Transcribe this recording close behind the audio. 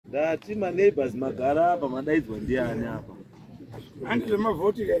Ndati ma neighbors magara apa madaidzwa ndiani apa? Handle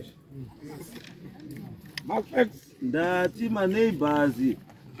mavhoti guys. Ndati ma neighbors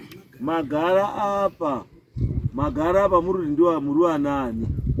magara apa muri ndio muri anani?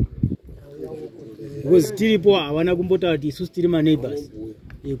 Because tiripo havana kumbota kuti isusu tiri ma neighbors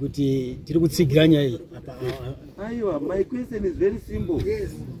kuti tiri kutsigira nyaya apa. Aiwa, my question is very simple.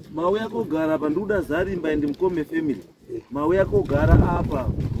 Yes. Mauya kogara apa nduda Zarimba and Mkome family. Mauya kogara apa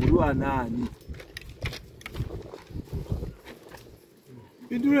muri anani?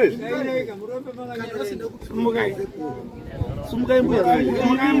 Pindure. Sumukai. Sumukai mbuya.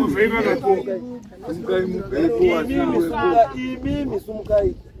 Sumukai mufeva kako. Sumukai mufeva. Imimi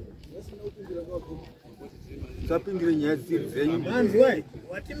sumukai. Sapingire nyasi zenyu. Manzi wai.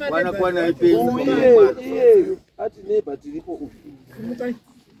 Wana kwana ipenzi. Ati neighbor tiripo upi. Sumukai.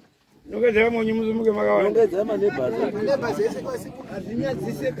 Nongeza monyi muzumuke makawa. Nongeza ma neighbors. Neighbors ese kwa siku azinya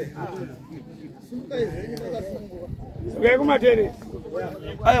zisepe. Sumukai zenyu makafungwa. Sumukai kumatere.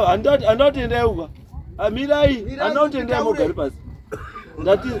 Ayo andotendeuka. Amirai andotendea mogari pasi.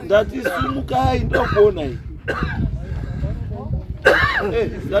 Ndati sumukai ndokuona iyi.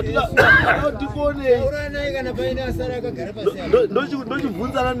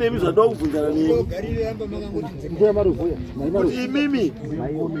 Ndochibvunzana nemi zvandokubvunzana nemi. Imimi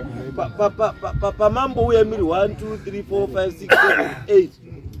pamambo uya miri 1 2 3 4 5 6 7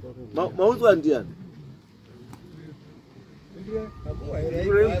 8 maunzwa ndiani?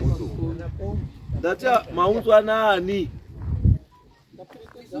 Ndati maunzwa nani?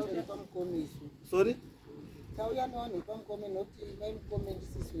 Sorry?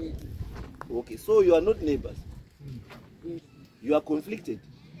 Okay, so you are not neighbors. You are conflicted.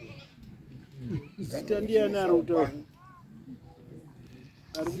 Standia Naruto.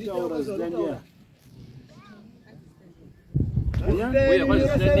 Aruta standia.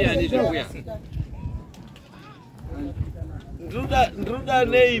 Ndruda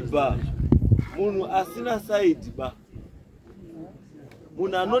neighbor. Munhu asina side ba.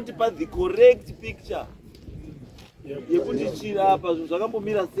 Munhu anotipa the correct picture. Yekuti chira apa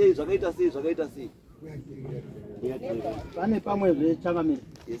zvakambomira sei zvakaita sei. Pane pamwe zvechangamira.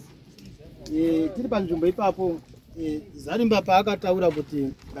 Yes. Tiri panzvimbo ipapo Zarimba paakataura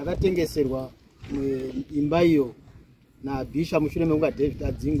kuti ndakatengeserwa imba iyo naBhisha mushure mekunga David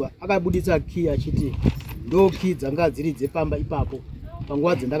adzingwa akabuditsa key achiti ndo key dzanga dziri dzepamba ipapo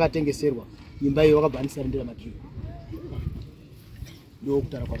panguva dzandakatengeserwa imba iyo wakabva andisarendera makey. Ndo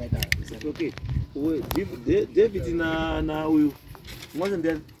kutara kwakaita. Okay. David na uyu mwaza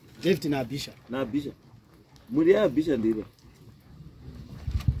ndiani? David na Bisha. Na Bisha. Muri ya Bisha ndiba.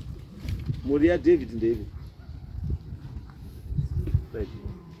 Muri ya David ndiba. Right.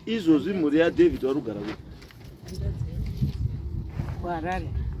 Izvozvi muri ya David warugara kuti. Warare.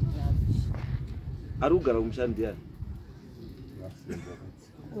 Arugara kumushandi yani.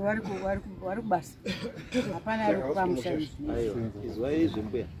 Wari kubasa. Hapana ari kupamushandi. Aiwa, izwa izvo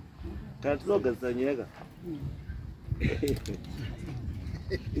mbuya. Kana tinogadzisa nyaya.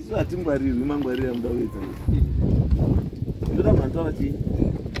 Isu hatingwarirwi mangwarira muda wedza. Ndoda mhanza vati.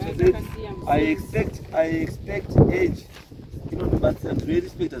 I expect age. Inobatsira to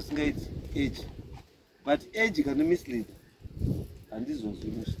respect asingaiti age. But age can mislead.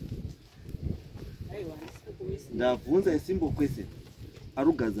 Handizvozvi Musha. Aiwa, ndabvunza simple question.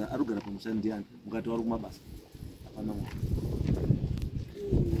 Arugara pamushandi yani. Mukati wari kumabasa. Hapana munhu.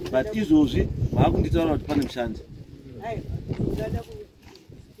 But izvozvi vaakunditaura kuti pane mushandi.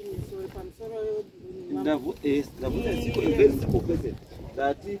 Ndabvunza simple question.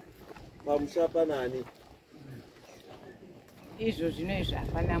 Ndati Pamusha panani? izvo zvinoizvi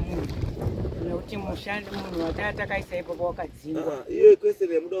hapana munhu nekuti mushandi munhu watakaisa ipapo wakadzingwa. Iyo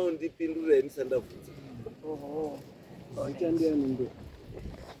question yamuda kundipindurira ndisandabvunza. Zita ndiani ndo?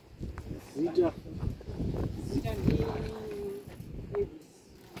 Zita ndi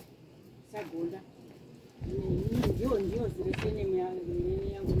Sagonda. Ndio zile sene yangu ni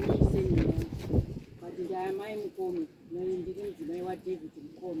sene yangu. But ndiye mai Mkomi na ndiri mudzimai wa David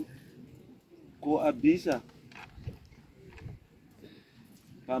Mkomi. Ko Abisha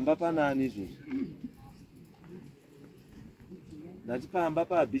pamba panani izvozvi? Ndati pamba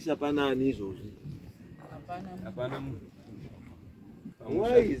paAbisha panani izvozvi? Hapana munhu.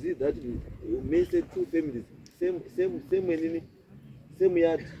 Why is it that you may say two families, same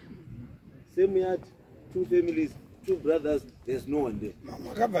yard, two families, two brothers, there's no one there?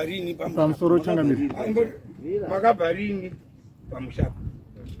 Makabarini pamusoro changamira. Makabarini Pamusha.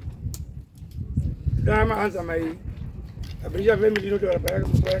 Dama anza mai. Abisha family no tawara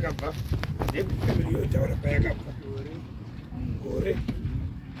Yakabva. David family no tawara Yakabva. Ore.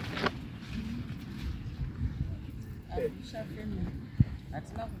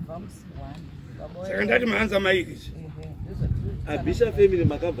 hatina kubva musi 1 saka ndati maanza maiki Abisha family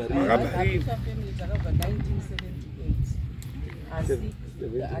makabvarira. Abisha family takabva 1978 asi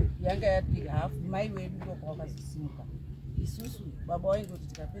yanga yati half mai wedu ndoko wakazosimuka isusu baba waingoti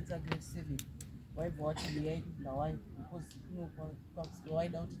tikapedza grade 7 waibva wati uyai kudlawayo because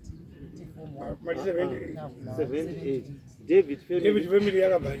waida kuti tiform 78. David family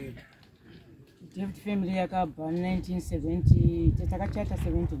yakabvarira. David family yakabva 1970 takachata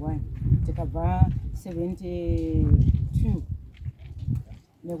 71 tikabva 72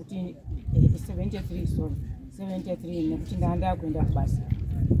 nekuti 73 sorry 73 nekuti ndanda kuenda kubasa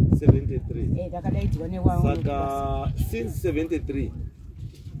 73. Takadaidzwa newangu Saka since 73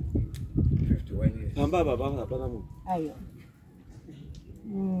 pamba baba hapana munhu. Ayo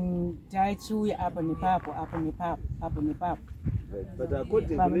taichuya apa nepapo But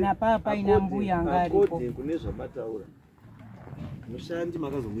according na papa ina mbuya anga aripo. According kune zvamataura mushandi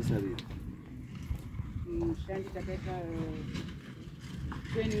makazomisa rini? Mushandi takaita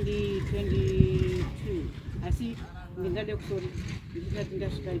 2022 asi ndingade kusori ndisati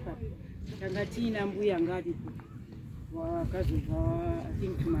ndasvika ipapo tanga tiina mbuya anga aripo wakazobva I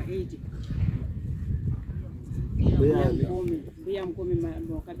think ma80 mbuya mukome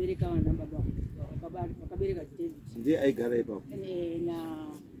wakabereka vana baba wakabereka David Ndiye aigara ipapo. Na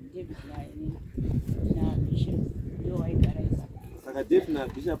David na Bishop ndio aigara ipapo. Saka David na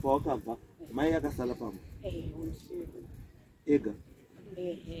Bishop wakabva mai akasala pamwe. Ega.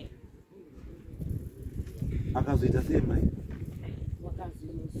 Akazoita sei mai?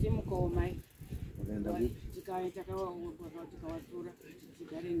 Wakazosimukawo mai. Wakaenda kupi? Tikawatora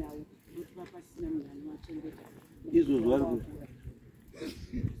tigare nawo kuti papasina munhu wachengeta. Izvozvo vari kuti?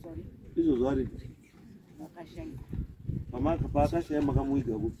 Izvozvo vari kuti? Vakashaya. Paakashaya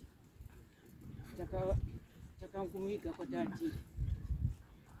makamuiga kupi? Takamuiga kwatati.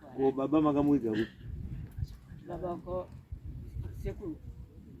 Ko baba makamuiga kupi? Baba ko sekuru.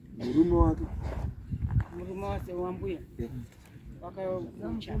 Murume wake? Murume wake wambuya.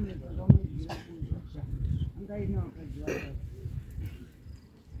 Wakamucha.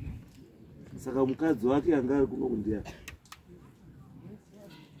 Saka mukadzi wake anga ari kuno kundiya.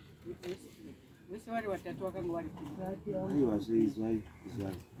 Wese vari watatu vakanga vari kuno. Aiwa izwai.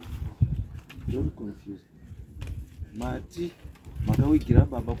 Don't confuse. Mati makawigira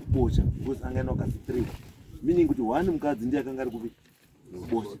baba kubocha because anga ina kazi 3. Meaning kuti one mukadzi ndiye akanga ari kupi?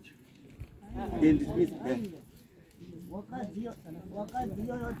 Kubocha. And it means wakadziyo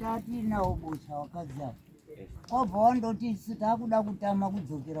tati nawo bocha wakadzapa kwabva wandoti sitakuda kutama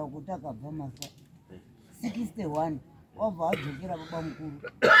kudzokera kuti akabva masa 61 wabva wadzokera baba mukuru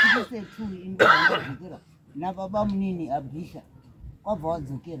 62 indovadzokera nababa munini Abisha kwabva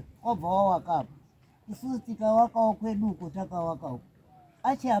wadzokera kwabva wawakapo isusu tikawakawo kweduko takawakawo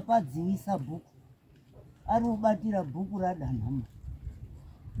achiapadzivisa bhuku ari kubatira bhuku radanhama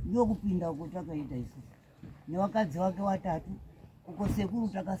ndokupinda uko takaita isusu nevakadzi wake watatu uko sekuru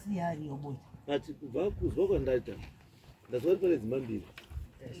takasiya ariyo bocha ati kubva kuzwa kwandaita ndazwa kuti pane dzimba mbiri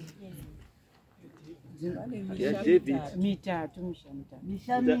mitatu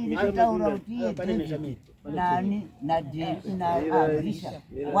mishamiri ataura kuti iye David nani na Abisha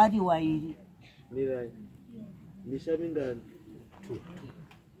wari wairi mirai misha mingani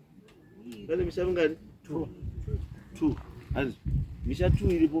 2 pane misha mingani 2 ani misha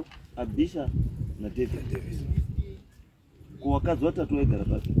 2 iripo Abisha na David kuwakadzi watatu waigara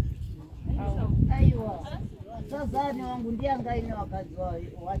pasi. aiwa sazani wangu ndiye angaine wakadzi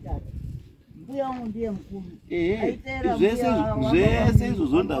watatu mbuya wangu ndiye mkuru zvese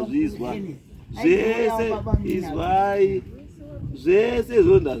izvozvo ndazvizwa zvese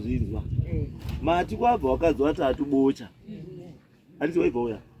izvo ndazvinzwa mati kwabva wakadzi watatu bocha handiti waibva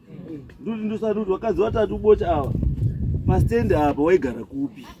uya nduti ndosati kuti wakadzi watatu bocha ava pastendi apa waigara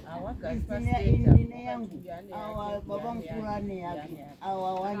kupi? ine yangu awa baba mkuru ane yake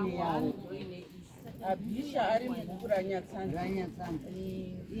awa wane yawo Abisha ari mubhuku ranyatsanda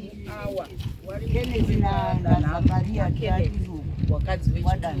awa Kennedy na Zakaria Kiatu wakadzi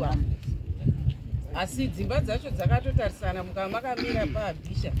wechiwa asi dzimba dzacho dzakatotarisana mukama makamira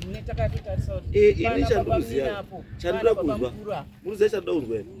paAbisha mune takatotarisa kuti ini chandikuziva chandira kuzwa muruziva chandida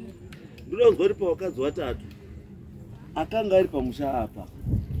kunzwa ere ndoda kunzwa kuti pawakadzi watatu akanga ari pamusha apa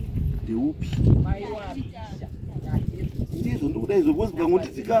ndeupi? Ndizvo ndikuda izvo because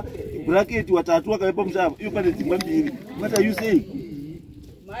kangotitika bracket watatu wakave pamusha apa iyo pane dzimba mbiri what are you saying?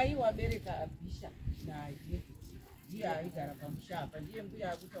 mai wabereka Abisha na David ndiye aigara pamusha apa ndiye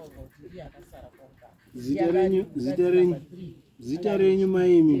mbuya akutaura kuti ndiye akasara pamusha. Zita renyu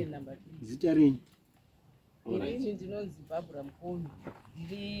maimi zita renyu Ini ndinonzi Barbara Mkomi.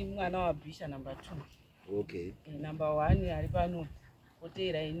 Ndiri mwana waBhisha number 2. Okay. Number 1 ari pano.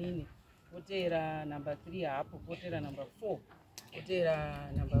 Kotera inini. Kotera number 3 hapo. Kotera number 4.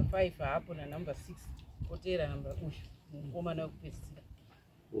 Kotera number 5 hapo na number 6. Kotera number mukoma na kupesira.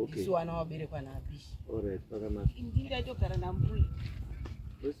 Okay. Isu wana waberekwa na Bhisha. Alright, pakanaka. Ndinda togara na mbuya.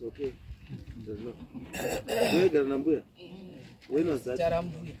 That's okay. Wewe gara na mbuya? When was that? Tara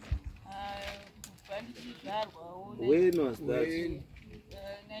mbuya. When was that?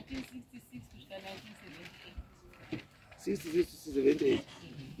 1966 kusvika 1978. 66 to 78.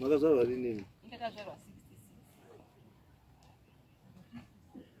 Makazvarwa rinini? Ndakazvarwa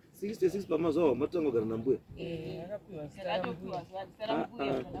 66 pamazvarwa matanga kugara na mbuya? Akapiwa zita mbuya.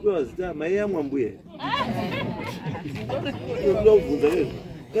 Kupiwa zita mai yamwa mbuya. Ndoda kubvunza nezvo.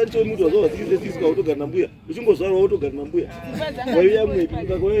 Kancho muntu wazvarwa 66 kwautogara na mbuya. Uchingozvarwa wotogara na mbuya. Mai yamwe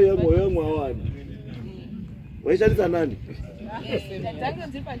pika kwayo yamwe awana. Waishandisa nani?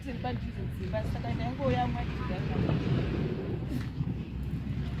 Tangu dzipa tiri pandzimba saka ndangoya mwachigara.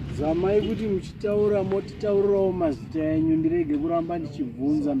 Zamai kuti muchitaura motitaurirawo mazita enyu ndirege kuramba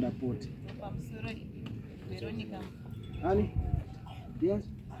ndichibvunza ndapota. Pamusoro Veronica. Ani? Yes.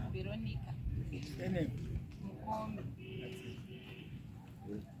 Veronica. Mkomi.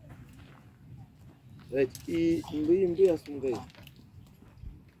 Right. Mbuya sunga hiyo.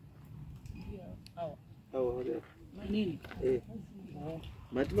 Awa hali. Manini?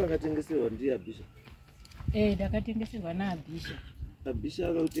 Mati makatengeserwa ndiye Bhisha. Ndakatengeserwa naBhisha. Bhisha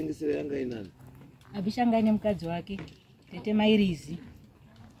akautengesera yanga inani? Bhisha anga ine mukadzi wake Tete Mairizi.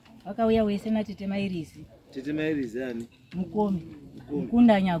 Wakauya wese na Tete Mairizi. Tete Mairizi ani? Mukomi.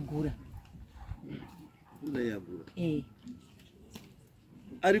 Mukunda Nyagura. Mukunda Nyagura.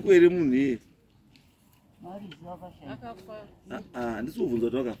 Ari kwere munhu iye? Mairizi wakashaya. Akafa. Handisi kuvunza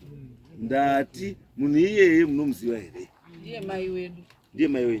kuti wakafa. Ndati munhu iyeye munomuziva here? Ndiye mai wedu. Ndiye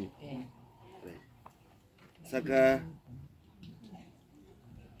mai wenyu? Saka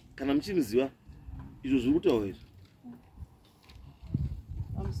kana muchimuziva izvo zviri kutaura izvo?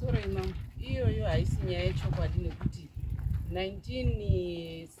 Pamusoro imamo iyoyo haisi nyaya yechokwadi nekuti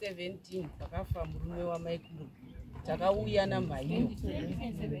 1917 pakafa murume wamaikuru takauya namhaiyo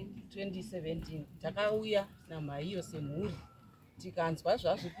 2017 takauya namhaiyo semhuri tikanzwa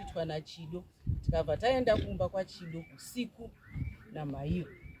zvazvo kuitwa naChido tikabva taenda kumba kwaChido usiku namhaiyo.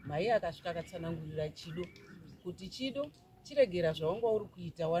 Mhaiyo akasvika akatsanangurira Chido kuti Chido chiregera zvawanga uri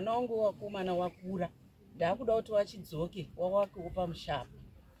kuita, wana wangu wakomana wakura, ndakuda kuti wachidzoke wawakewo pamushapa.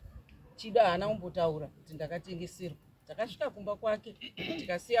 Chido haana kumbotaura kuti ndakatengeserwa. Takasvika kumba kwake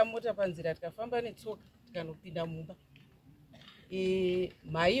tikasiya mota panzira tikafamba netsoka tikanopinda mumba.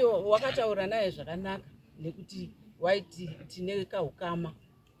 Mhaiyo wakataura naye zvakanaka nekuti waiti tine kahukama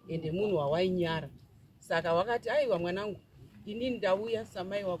ende munhu wawainyara. Saka wakati aiwa mwanangu, inini ndauya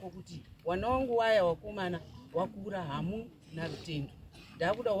samai wako kuti wana wangu waya wakomana wakura hamu narutendo.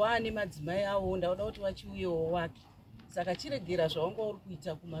 Ndakuda waane madzimai avo, ndakuda kuti wachiuyewo wake. Saka chiregera zvawanga uri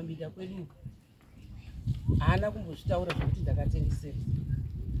kuita kumaminda kwedu. Haana kumbozvitaura zvokuti ndakatengesera.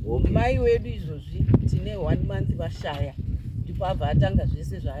 Mai wedu izvozvi tine 1 month vashaya. Ndipo abva atanga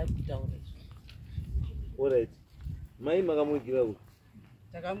zvese zvaaya kutaura izvo. Alright. Mai makamuigira kuti?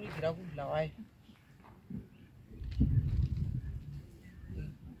 Takamuigira kuBulawayo.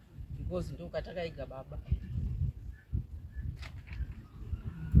 Because ndo katakaiga baba.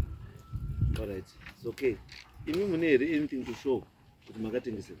 Alright. It's okay. Imi mune here anything to show kuti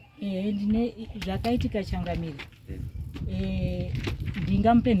makatengesera? Ndine zvakaitika Changamire.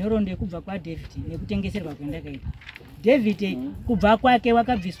 Ndingamupe nhoroondo yekubva kwaDavid nekutengeserwa kwendakaita. David kubva kwake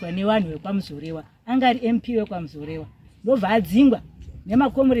wakabviswa nevanhu vekwaMuzorewa. Anga ari MP wekwaMuzorewa. Ndobva adzingwa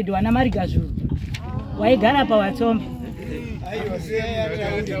nemakomrade wana Marigazvuru waigara paWatsomba.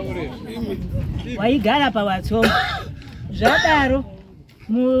 Waigara paWatsomba. Zvadaro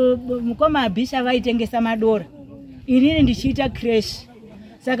mukoma Bhisha vaitengesa madora. Inini ndichiita crash.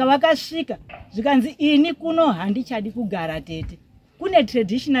 Saka vakasvika zvikanzi ini kuno handichadi kugara Tete. Kune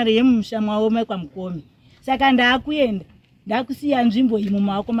traditional yemumusha mwawo mekwaMukomi. Saka ndakuenda ndakusiya nzvimbo iyi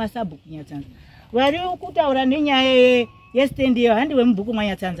mumaoko maSabhuku Nyatsanza. Vari kutaura nenyaya yestand iyo handi wemubhuku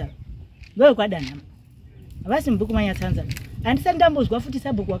maNyatsanza. Wewe kwadanhama. Havasi mubhuku maNyatsanza. Handisati ndambozwa futi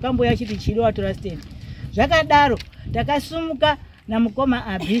Sabhuku wakamboya chiti Chido watora stand. Zvakadaro takasumuka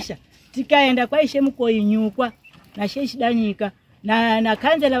namukoma Bhisha tikaenda kwaishe Mukoinyukwa nashe Danyika na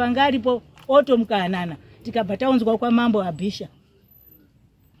kanzela vangaripo otomukanana tikabva taunzwa kwa mambo Bhisha.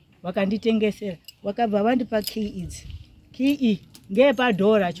 Vakanditengesera vakabva vandipa key idzi. Key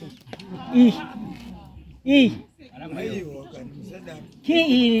ngepadhora cho.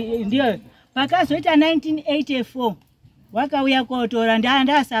 Key ndio Pakazoita 1984 wakauya kotora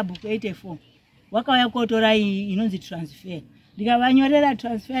ndasabhuku 84 wakauya kotora inonzi transfer. Ndikavanyorera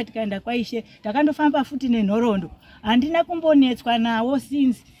transfer tikaenda kwaishe, takandofamba futi nenhoroondo. Handina kumbonetswa nawo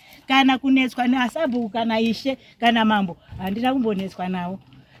since, kana kunetswa nasabhuku kana ishe kana mambo, handina kumbonetswa nawo.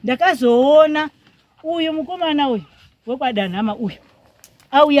 Ndakazoona uyu mukomana uyu wekwadanhama uyu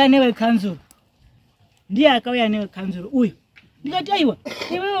auya newekanzuro, ndiye akauya newekanzuro uyu. Ndikati aiwa,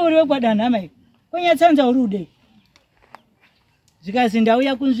 iwewe uri wekwadanhama iyo, konyatsanza uri udei? Zvikazi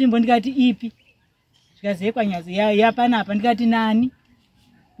ndauya kunzvimbo, ndikati ipi? Zvikazi yekwanyazi yapanapa, ndikati nani?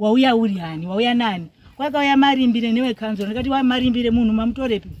 Wauya uri hani? Wauya nani? Kwakauya Marimbire newekanzuro, ndikati wa Marimbire munhu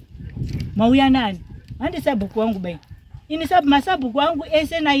mamutorepi? Mauya nani? Handi sabhuku wangu bai. Ini masabhuku wangu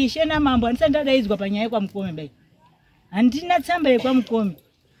ese naishe namambo handisati ndadaidzwa panyaya yekwamukome bai. Handina tsamba yekwamukome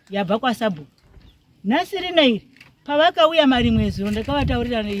yabva kwasabhuku. Nasiri nairi pavakauya Marimwezuro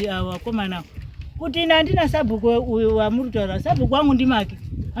ndakavataurira vakomana kuti ina handina sabhuku wamuri taura. Sabhuku wangu ndimake.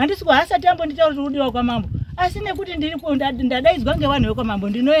 Handisi kuhasati ambonditaura kuti udiwa kwamambo. Asi nekuti ndiri ndadaidzwa ngevanhu vekwamambo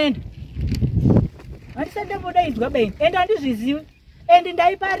ndinoenda. Handisati ndambodaidzwa bai. Ende handizvizivi. Endi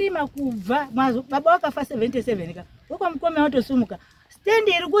ndaiparima kubva baba wakafa 77 ka. Wekwamukome watosumuka.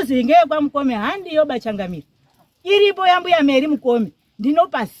 Stendi iri kuzi ngeyekwa handi yo bachangamira. Iripo yambuya Meri Mukome.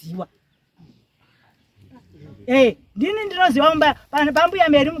 Ndinopaziwa. Ndini ndinoziva pambuya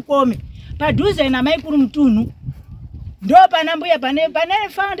Meri Mukome. Padhuze namaikuru Mutunhu. Ndo panambuya pane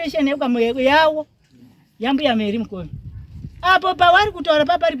foundation yawo yambuya Meri Mukome. Apo pavari kutaura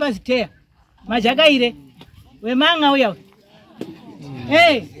papari paziteya. Majakaire wemanga uya.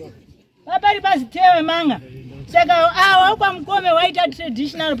 Papari paziteya wemanga. Saka awa kwamukome waita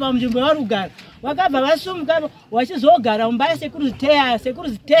traditional pamunzvimbo yawarugara. Wakabva vasumuka wachizogara umba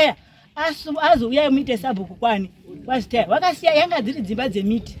sekuruziteya azouya muite sabhuku kwani kwaziteya. Wakasiya yanga dziri dzimba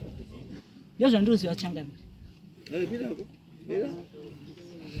dzemiti. Ndizvo ndinoziva Changamire.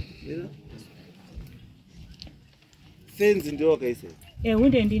 Fenzi ndio wakaisa.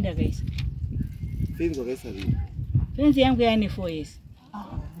 Hunde ndi ndakaisa. Fenzi wakaisa lini? Fenzi yangu yane 4 years.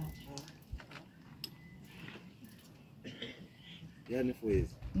 Yani 4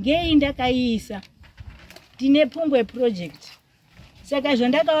 years. Ngei ndakaisa. Tine Pumbwe project. Saka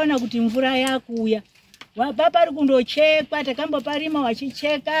zvandakaona kuti mvura yakuya. Papari kundochekwa, takamboparima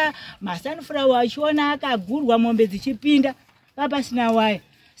wachicheka, masunflower wachiona akagurwa, mombe dzichipinda, papasina waya.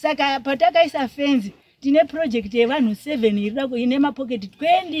 Saka patakaisa fenzi, tine project yevanhu 7 irida ine mapocket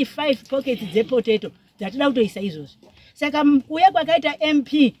 25 pockets dzepotato dzatida kutoisa izvozvo. Saka kuya kwakaita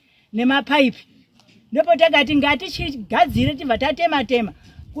MP nemapipe ndipo takati ngatichigadzire tibva tatema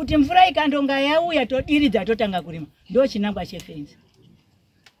kuti mvura ikandonga yauya todiridza totanga kurima. Ndo chinangwa chefenzi.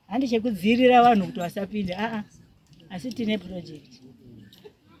 Handi chekudzirira vanhu kuti vasapinda. Asi tine project.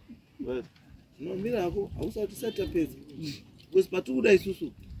 No mira hako hausati satapedza. Because patikuda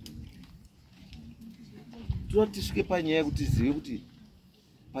isusu tisvike panyaya kuti zive kuti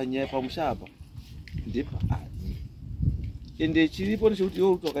panyaya Pamusha apa ndepa ende chiripo nechekuti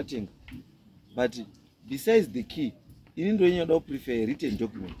iwe kuti wakatenga. But besides the key, ini ndo yenyoda kuprefer written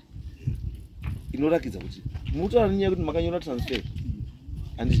document inorakidza kuti mutaura nenyaya kuti makanyora transfer.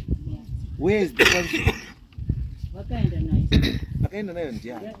 And where is the transfer? Wakaenda nayo. Akaenda nayo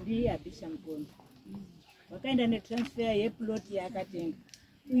ndiani? Ndiye Abisha Mkondo. Wakaenda ne transfer yeplot yakatenga.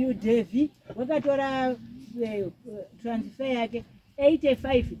 Uyu Devi wakatora transfer yake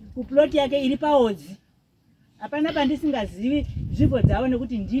 85 kuplot yake iri paodzi. Hapana pandisingazivi zvipo dzawo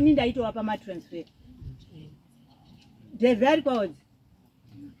nekuti ndini ndaitowa pa transfer. Devi ari paodzi.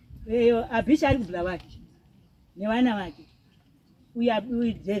 Abisha ari kubla wake. Nevana vake.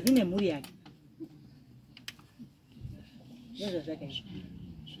 Uyu Devi nemhuri yake. Ndizvo zvakaita.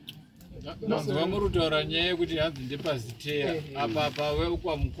 Mazuva murutaura nyaya yekuti hanzi ndepaziteya apa pawe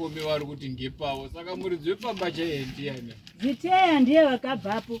kwamukome vari kuti ngepawo, saka muridzi wepamba chaiye ndiyani? Ziteya ndiye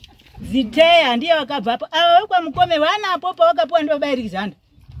wakabvapo. Ziteya ndiye wakabvapo. Ava wekwamukome vanapo pawakapuwa ndobairidzana.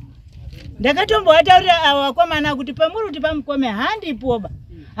 Ndakatomboataurira ava vakomana kuti pamuri kuti pamukome handipoba.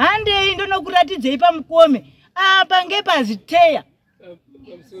 Handei ndonokuratidzei pamukome. Apa ngepaziteya.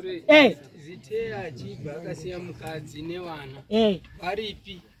 Ziteya achibva akasiya mukadzi nevana.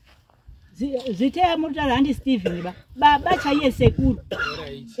 Varipi? Ziteya murutaura handi Stephen ba. Baba chaiye sekuru.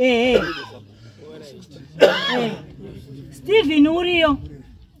 Stephen uriyo.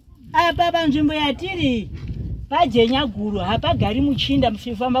 Apa panzvimbo yatiri pajenya guru hapagari muchinda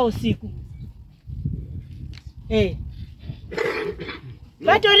mufamba usiku.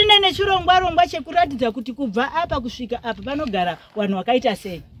 Vatorine nechirongwa chekuratidza kuti kubva apa kusvika apa panogara vanhu vakaita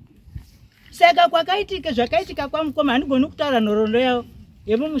sei. Saka kwakaitika zvakaitika kwamukoma handigoni kutaura nhoroondo yavo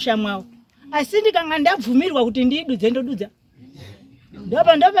yemumusha mwavo. asi ndikanga ndabvumirwa kuti ndidudze ndodudza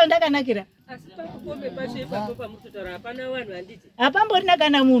ndopa ndakanakira hapamborina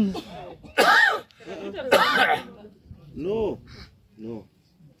kana munhu no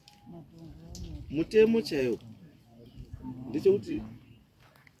mutemo chaiwo ndechekuti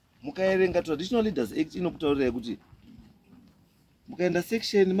mukaerenga Traditional Leaders Act inokutaurirai kuti mukaenda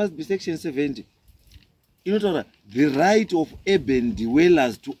section must be section 70 inotaura the right of urban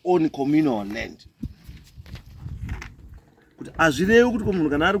dwellers to own communal land. Kuti azvirevi kuti munhu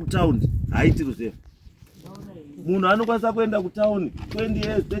kana ari kutaundi haiti ruzeva. Munhu anokwanisa kuenda kutaundi 20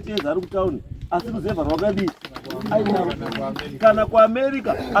 years 30 years ari kutaundi asi ruzeva rwakadii ainaro. Kana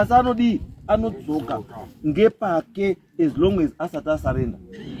kuAmerica asi anodii anodzoka ngepake as long as asati asarenda.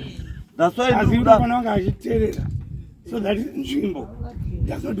 That's why achiterera so that nzvimbo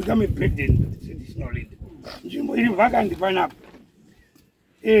does not become a burden to the traditional leader. Nzvimbo iri vacant panapo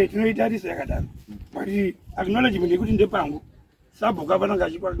tinoitarisa yakadaro but acknowledgement yekuti ndepangu sabhuku apananga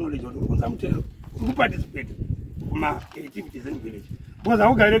achipa acknowledge kuti ukunza mutero uri kuparticipate kuma activities in village because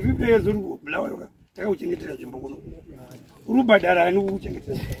augare 50 years uri kubulawa takauchengetera nzvimbo kuno uri kubhadhara ani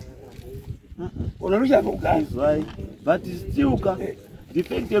kuchengetera unorushapa kugara but still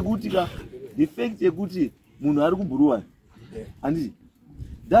the fact yekuti munhu ari kubhuruwa and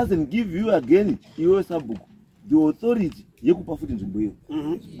doesn't give you again iwe sabhuku the authority yekupa futi nzvimbo iyo.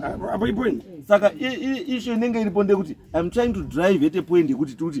 Saka issue inenge iripo ndekuti I'm trying to drive at a point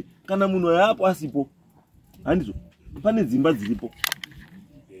yekuti tuti kana munhu yapo asipo handizvo pane dzimba dziripo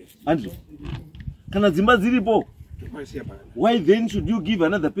handizvo kana dzimba dziripo why then should you give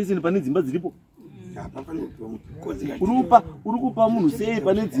another person pane dzimba dziripo? Uri kupa munhu sei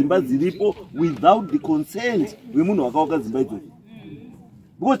pane dzimba dziripo without the consent wemunhu wakawaka dzimba idzodzo?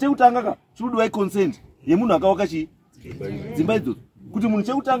 Because chekutanga ka chirudwa consent yemunhu akawaka chi dzimba idzodzo kuti munhu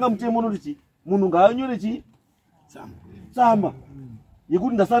chekutanga mutemo unoti chi munhu ngaanyore chi tsamba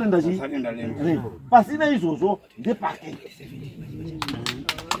yekuti ndasarenda chi pasina izvozvo ndepake.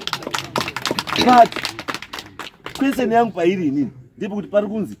 But question yangu pairi inini ndepekuti pari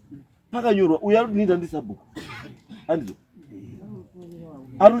kunzi pakanyorwa uyo ari kuninda ndisabhuku handizvo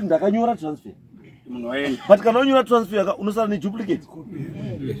ari kuti ndakanyora transfer but kana unyora transfer yaka unosara neduplicate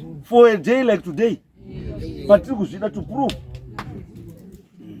for a day like today but tiri kuzvida to prove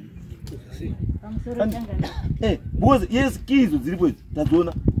because yes key idzo dziripo idzi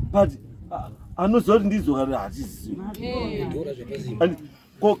tadziona but anoziva kuti ndizoka hatizivi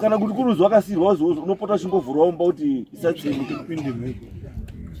kana kuti kuruzi wakasirwa unopota uchingovhurwa umba kuti isatsemuke.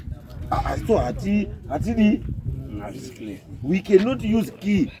 So hatidi we cannot use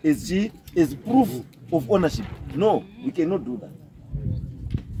key as proof of ownership. No, we cannot do that.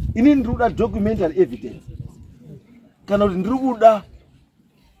 Inini ndiri kuda documentary evidence kana kuti ndiri kuda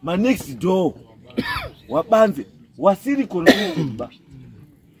my next door wabanze wasiri convinced ba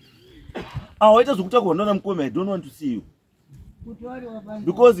awaita zvokutakurwa naana mukome I don't want to see you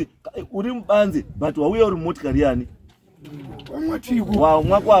because uri mubanze but wauya uri motikari yani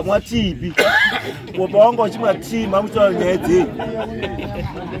wamwa mwatipi kopa wanga wachimwa tima mutaura nyaya dzei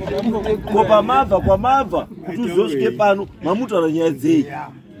kopa mabva kwamabva kuti uzosvike pano mamutaura nyaya dzei.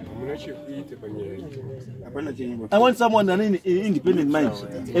 I want someone an independent mind,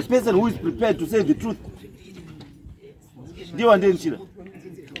 a person who is prepared to say the truth. Ndiyo ande nchira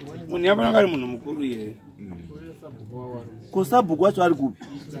munhu yapananga ari munhu mukuru iye ko sabhuku wacho ari kupi?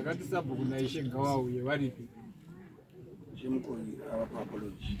 Sakati sabhuku naishe ngawauye varipi chimukuru avapa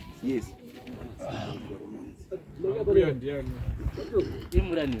apology. Yes.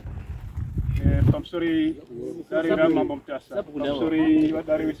 Pamusori darira mambo Mutasa. Pamusori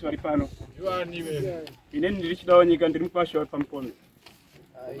wadari wisi wari pano. Ineni ndiri chidawo nyika ndiri mupasha wari pamukome.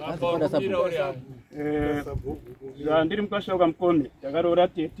 Ndiri mupasha wakamukome. Ndakarora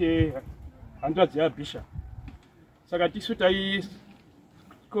tete hanzvadzi yaBhisha. Saka tisu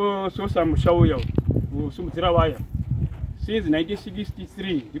taikososa musha uya kusimudzira waya. Since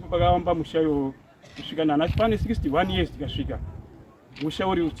 1963 ndipo pakawamba musha uyo kusvika nanhasi pane 61 years tikasvika. Musha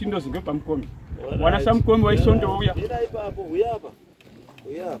uri uchindozinge pamukome. Wana samukome waisondouya. Uyapa.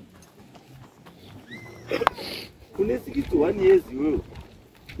 Kune 61 years iwewe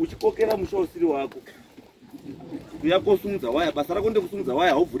uchikokera musha usiri wako. Uyakosumudza waya basa rako ndekusumudza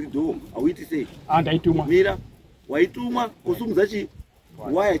waya hauvhuri dhoo hauiti sei? Ndaitumwa. Mira waitumwa kusumudza chi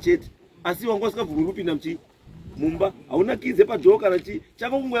waya chete asi wanga usikabvumi kupinda mumba hauna kize padhoo kana chi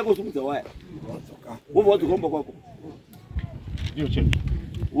chako kungu yakosumudza waya wobva wadzoka mumba kwako.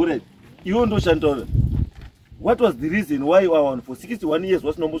 Alright, iwo ndo shantaura. What was the reason why you are on for 61 years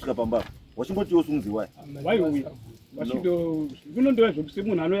wasinombosvika pamba? Wachingoti iwo sumudzi why? Vashido kunondoa zvekuti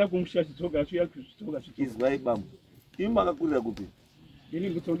munhu anouya kumusha chitsoga achiuya kuzvitsoga izwai bambo imi makakurira kupi ini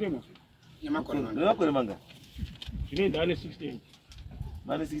mbutsongemo nemakore manga zvinoenda ane 68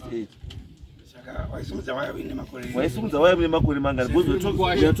 mane 68 saka waisumudza Wayo ine makore waisumudza Wayo ine makore manga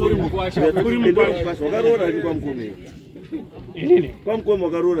wakaroora rini kwamukome inini kwamukome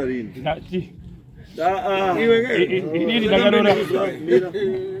wakaroora rini inini ndakaroora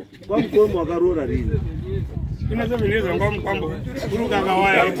kwamukome wakaroora rini inaseveneza kwamkwambo kurukanga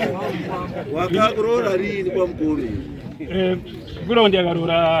Wayo wakaroora rini kwamukome kura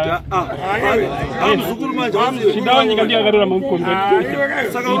ndiakaroora muzukuru manje chindawanyika ndiakaroora mamukombe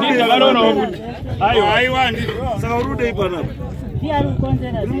ini ndakaroora kuti aiwa saka urudei panapa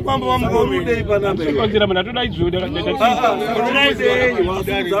mukwambo wamukombe konzera munhu atoda idzvoda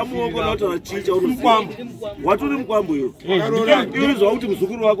wasudza muoko nautaura chii chaunomukwambo watori mukwambo iyo iuzwa kuti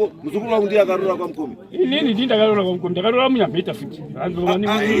muzukuru wangu ndiye akaroora kwamukome inini ndi ndakaroora kwamukome ndakaroora munyamheta futi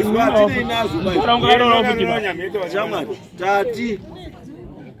chamwari tati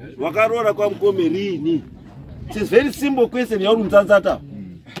wakaroora kwamukome rini its very simple question yauri mutanzata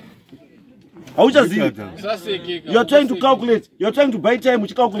hauchazivi you are trying to calculate you are trying to buy time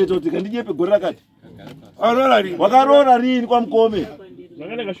uchicalculate kuti kandinyepe gore rakati wakaroora rini kwamukome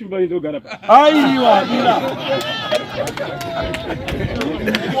zvakanaka shumba indogara pa aiwa mira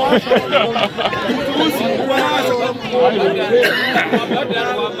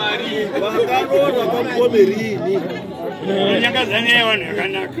wakaroora kwamukome rini nyangazanya vanhu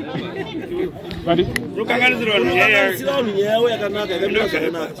yakanaka rukanganisira vanhu nyaya yakanaka yakamira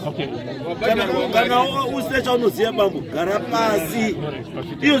zvakanaka kana usina chaunoziva bambo gara pasi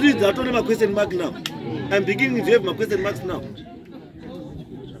iyo zvinhu dzatone maquestion mark now I'm beginning to have maquestion marks now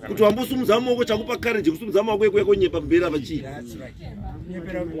kuti wambosumudza maoko chakupa courage yekusumudza maoko ekuya konyepa mberi apa chii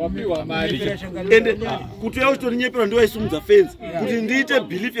ende kuti uya uchitorinyepera ndiwo waisumudza fence kuti ndiite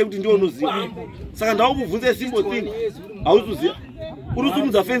belief yekuti ndiwo unoziva saka ndakukubvunza simple thing hauziziva uri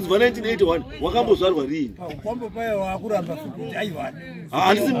kusumudza fence va 1981 wakambozvarwa rini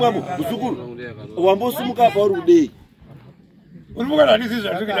handisi mwambo muzukuru wambosumuka apa uri kudei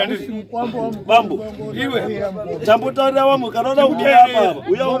bambo iwe chambotaurira vamwe kana uda kudei apa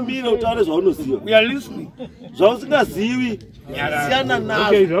uya umire utaure zvaunoziva zvausingazivi siyana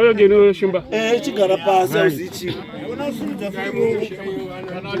nazvo chigara pasi hauzivi chii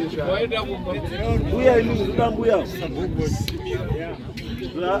mbuya imi ndoda mbuya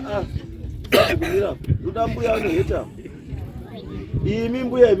ndoda mbuya unoheta imi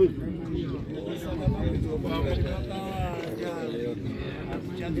mbuya imi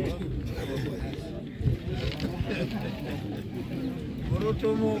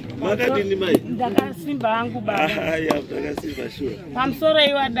makadini mai ndakasimba hangu baba ndakasimba sure pamusoro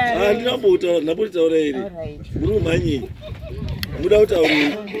iwa dai ndinambotaura ndambotitaura here muri umhanyeni muda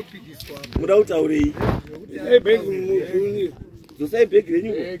kutaurei dzosai bhegi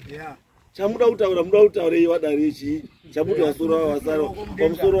renyuko chamuda kutaura muda kutaurei wadare chii chamuti wasara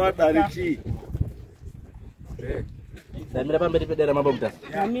pamusoro wadare chii Damira pamberi pedara mambo Mutasa.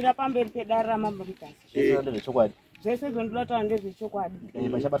 Damira pamberi pedara mambo Mutasa. Ndezvechokwadi. Zvese zvondoda taura ndezvechokwadi.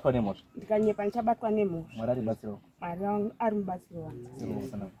 Pachabatwa nemhosva. Ndikanyepa ndichabatwa nemhosva. Mwari aribatsiro. Mwari ari mubatsiro wangu.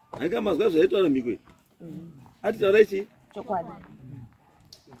 Hanga mazwa zvaitwa namikwe. Ati taura chii? Chokwadi.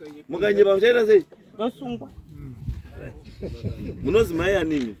 Mukanyepa muchaita sei? Ndosungwa. Munozi mai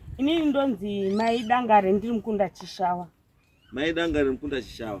anini? Inini ndonzi mai Dangare ndiri mukunda Chishawa. Mai Dangare mukunda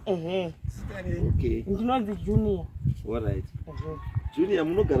Chishawa. Ehe. Okay. Ndinonzi Junior. All right. Junior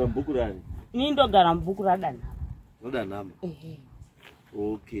munogara mubhuku rani? Inini ndogara mubhuku radanhama. Radanhama. Ehe.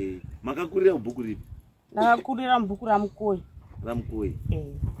 Okay. Makakurira mubhuku ripi? Ndakakurira mubhuku raMukoi. Ramukoi.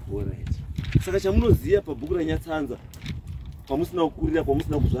 All right. Saka chamunoziya pabhuku raNyatsanza pamusina kukurira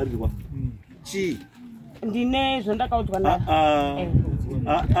pamusina kuzvarirwa. Chii? Ndine zvandakaudzwa na.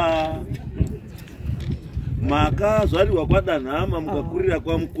 Makazvarirwa kwadanhama mukakurira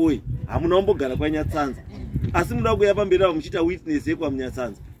kwaMukoi. Hamuna kumbogara kwaNyatsanza. Asi muda kuya pamberi avo muchiita witness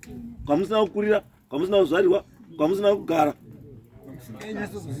yekwaMunyatsanza. Kwamusina kukurira, kwamusina kuzvarirwa, kwamusina kugara.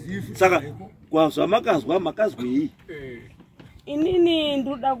 Saka kwazvamakazwa makazwei? Inini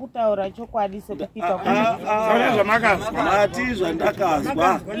ndoda kutaura chokwadi sekupika Mati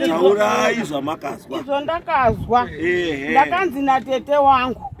zvandakazwa, taurai zvamakazwa. Izvo ndakazwa. Ndakanzi natete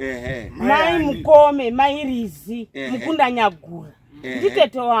wangu. Mai Mukome, mai Rizi, mukunda Nyagura.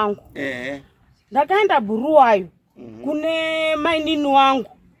 Nditete wangu. Ndakaenda Bhuruwayo kune mai nini wangu.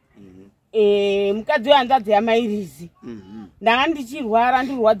 Mukadzi wehanzvadzi yamai Rizi. ndanga ndichirwara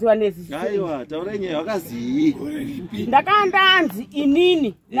ndirwadziwa neziso. Aiwa, taura nyaya wakazii. Ndakandanzi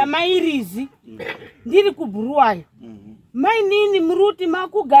inini namairizi ndiri kubhuruwayo. Mainini muruti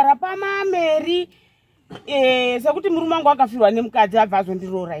makugara pamameri sekuti murume wangu akafirwa nemukadzi abva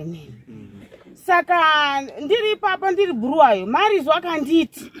azondiroora inini. Saka ndiri papa ndiri bhuruwayo marizo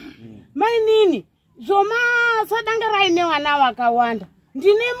akanditi mainini zvoma sadangarai nevana vakawanda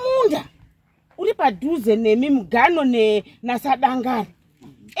ndine munda uri padhuze nemi mugano nasadangari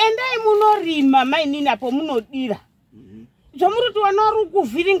endai munorima mainini apo munodira zvomuruti wana uri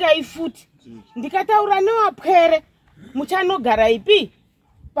kuvhiringai futi ndikataura nevapwere muchanogara ipi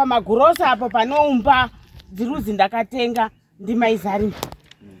pamagurosa apo panoumba dziruzi ndakatenga ndimaizarima.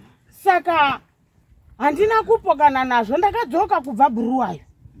 Saka handina kupokana nazvo ndakadzoka kubva bhuruwayo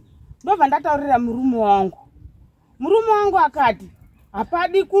ndobva ndataurira murume wangu akati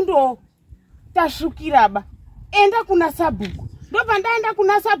hapadi kundotasvukiraba enda kuna sabhuku. Ndobva ndaenda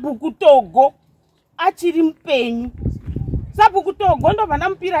kuna sabhuku Togo achiri mupenyu. Sabhuku Togo ndobva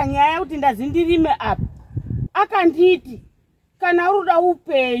ndamupira nyaya kuti ndazindirime apa akanditi kana uruda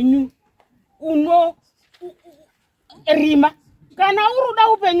upenyu uno rima kana uruda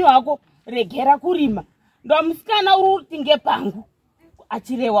upenyu hwako regera kurima ndomusikana uruti ngepangu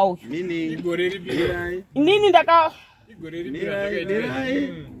achirewa uyu inini ndaka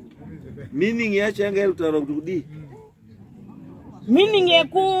meaning yacho yanga iri kutaura kuti kudii meaning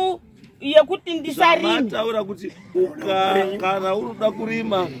yekuti ndisarime taura kuti kana uruda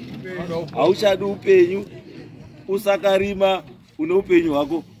kurima hauchadi upenyu usakarima une upenyu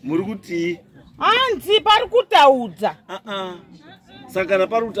hwako muri kutii hanzi pari kutaudza saka kana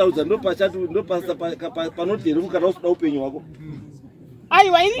pari kutaudza panoti kana usikuda upenyu hwako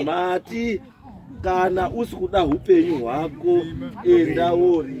aiwa ini mati kana usikuda upenyu hwako enda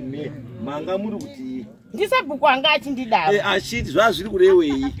worime manga muri kutii ndisabhuku anga achindidaro achiti zvaa zviri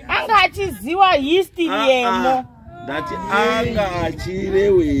kurewei anga achiziva history yemo ndati anga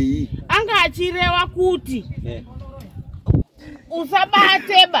achirewei anga achireva kuti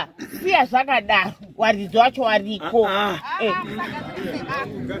usabateba siya zvakadaro waridzi wacho wariko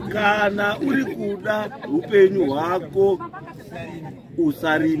kana uri kuda upenyu hwako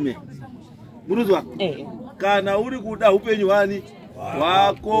usarime munuzwa kana uri kuda upenyu hwani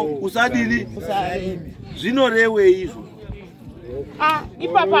hwako usadini zvinorewei izvo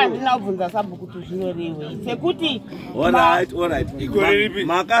ipapa handina kubvunza sabhuku kuti zvinorewei sekuti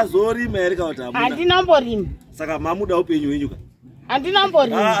makazorima here kana kuti handinamborima saka mamuda upenyu hwenyu ka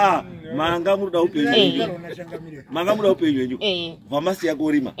handinamborima manga muda upenyu hwenyu manga muda upenyu hwenyu vamasiya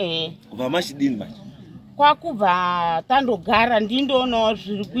kurima vamashidini manje kwakubva tandogara ndindoonawo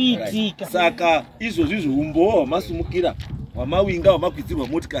zviri kuitika saka izvozvi zviumbo hwamasumukira hwamawinga hwamakwidzirwa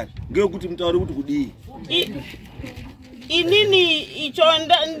motikari ngeyekuti mutauri kuti kudii inini icho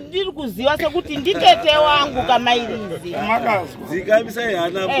ndiri kuziva sekuti nditete wangu kamairizi dzikamisai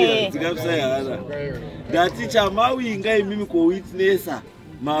hana dzikamisai hana ndati chamawinga imimi kowitnesa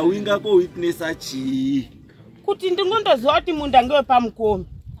mawinga kowitnesa chii kuti ndingondoziva kuti munda ngewepamukomi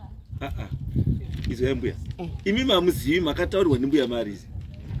izvo mbuya imimi hamuzivi makataurirwa nembuya marizi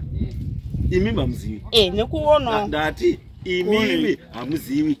imimi hamuzivi nekuona ndati imimi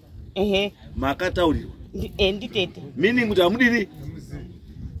hamuzivi makataurirwa nditete meaning kuti hamudini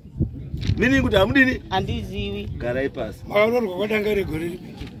meaning kuti hamudini handizivi garai pasi makarorwa kwadangari gore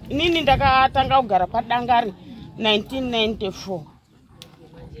ripi inini ndakatanga kugara padangari 1994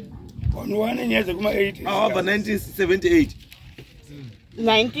 wanowane nyaya dzekuma-80 awabva 1978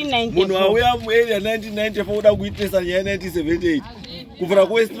 1994 munhu auya muarea 1994 uda kuitesa nyaya 1978 kubvira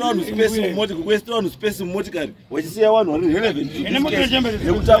kuwestern space mumotikari kuwestern space mumotikari wachisiya vanhu vari relevant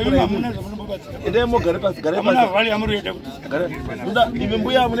nekutakura endai mogare pasi gare pasi imi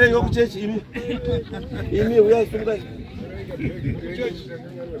mbuya muneiyo kuchechi imi uya sumuka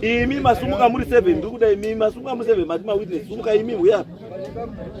imi masumuka muri 7 ndiri kuda imi masumuka muri 7 matima witness sumuka imi uya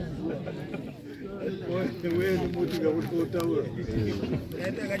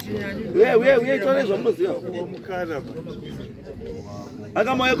uye tore zvamunoziva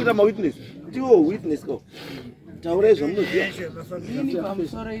akamauya kuita mawitness tiwo witness ko taurai zvamunoziva inini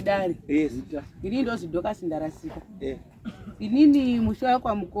pamusoro idare inini ndozvidoka sindarasika inini musha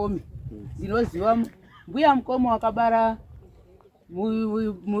kwa mukomi ndinoziva mbuya mukomi wakabara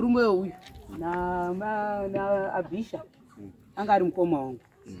murume uyu na abhisha anga ari mukoma wangu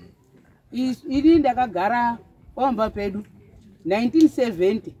ini ndakagara pamba pedu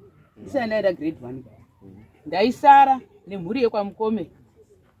 1970 ndisana ndaenda grade 1 ndaisara nemhuri yekwamukome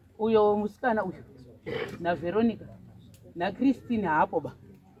uyo musikana uyu naveronica nakristine hapo ba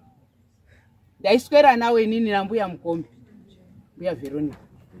ndaiswera nawe inini nambuya mukome uya Veronica.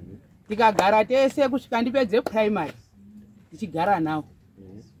 Tikagara tese kusvika ndipedze primary. Tichigara nawo.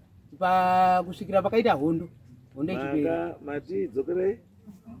 Kusvikira pakaita hondo Manga mati dzokerei?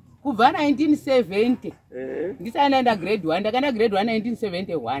 Kubva 1970. Ndisanaenda grade 1. Ndakaenda grade 1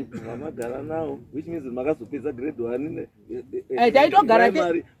 1971. Mamagara nawo, which means makazopedza grade 1 taitogara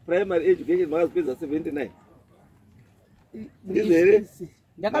primary education makazopedza 79. Ndizere?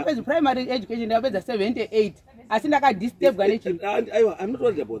 Ndakapedza primary education ndakapedza 78. Asi ndakadisturbwa nechinhu. I'm not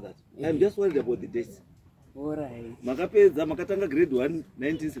worried about that. I'm just worried about the dates. All right. Makapedza makatanga grade 1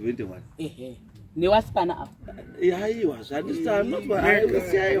 1971. Newasikana apa. Haiwa zvandisa not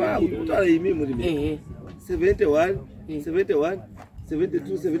aiwa kutaura imi muri 71 71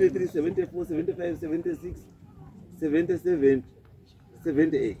 72 73 74 75 76 77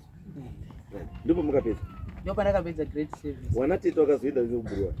 78. Ndipo mukapedza. Ndipo pandakapedza grade 7. Wana tete wakazoenda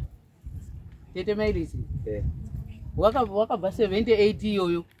kuburwa. Tete mairisi. Wakabva 78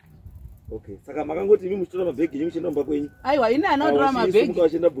 iyoyo. Okay, saka makangoti imi muchitora mabhegi imi muchienda mumba kwenyu. Aiwa, ina anotora mabhegi.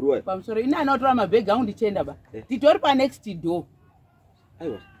 Mukaenda burwa. Pamusoro ina anotora mabhegi angu ndichenda ba. Titori pa next door.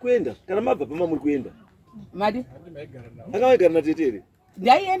 Aiwa, kuenda kana mabva pama muri kuenda. Mati? Akavaigara na tete ere.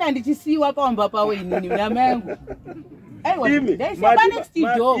 Ndaienda ndichisiwa pamba pawe inini na yangu. Aiwa, ndaisiwa pa next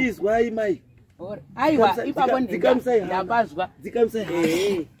door. Izwai mai. Aiwa, ipapo ndapazwa.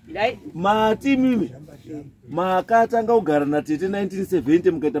 Dzikamsai. Mati mimi. Makatanga kugara na tete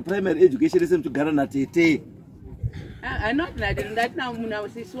 1970 mukaita primary education ese muchigara na tete. Not like ndatina muna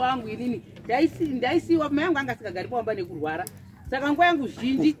sisi wangu inini. Ndaisiwa mai yangu anga sikagari pamba nekurwara. Saka nguva yangu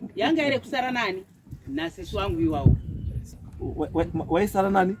zhinji yanga ire kusara nani na sisi wangu iwawo. Waisara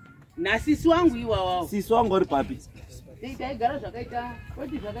nani? Na sisi wangu iwawo. Sisi wangu uri papi? Ndaigara zvakaita,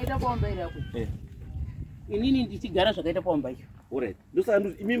 kuti zvakaita pamba ire ako. Inini ndichigara zvakaita pamba iyo. Alright. Ndosaka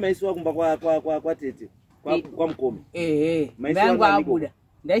imi maisiwa kumba kwa tete. Kwa mukome. Vangu abuda.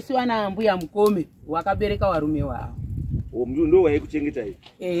 Ndaisiwa na mbuya mukome wakabereka warume wao. Ndo waikuchengeta hivi.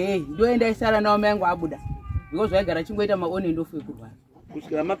 Ndo ndaisara nawo mangu abuda. Because waigara chingoita maone ndofu yekurwara.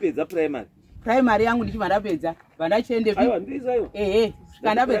 Kusvikira mapedza primary. Primary yangu ndichibva ndapedza. Vandachiende Aiwa ndizayo.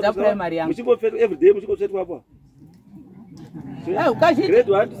 Kusvika ndapedza primary yangu. Muchingopfeta every day muchingopfetwa hapo.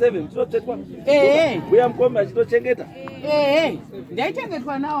 Grade 1 to 7 tinopfetwa. Mbuya mukome achitochengeta.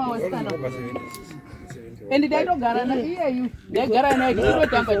 Ndaichengetwa nawo wasikana. And ndaitogara na iyeyu. Ndaigara naye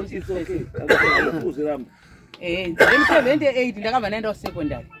tichitotamba kuziramba. 78 ndakabva naenda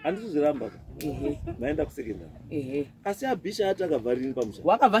kusekondari. Handizoziramba. Naenda kusekondari. Asi abhisha atakabva rini pamusha?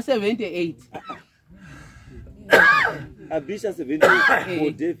 Wakabva 78. Abhisha 78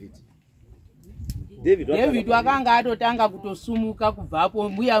 for David. David wakanga atotanga kutosumuka kubvapo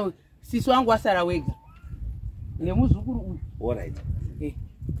mbuya sisi wangu wasara wega. Nemuzukuru uyu. All right.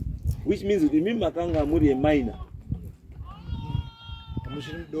 Which means that mimi makanga muri a minor.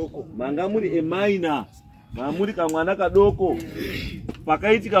 Mushiri mdoko. Manga muri a minor. Mamuri kamwana kadoko.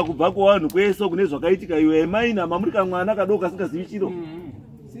 Pakaitika kubva kuvanhu kwese kune zvakaitika iwe minor mamuri kamwana kadoko asingazivi chiro.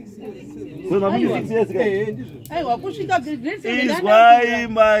 So mamuri 6 years kai. Aiwa kusvika grade 7. Is why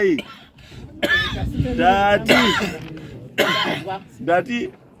my daddy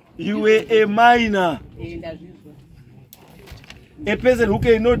you were a minor. A person who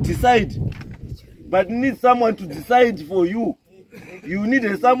cannot decide but needs someone to decide for you. You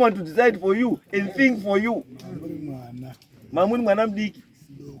need someone to decide for you and think for you. Mamuni mwana mdiki.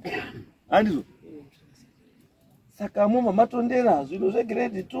 Andizo. Saka mama matondera zvino zve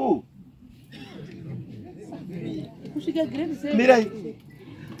grade 2. Kusvika grade 7. Mirai.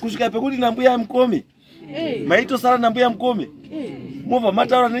 Kusvika pekuti nambuya mukome. Maitosara nambuya mukome. Mova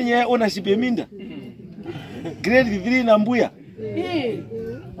mataura nenyaya ownership yeminda. Grade 3 nambuya.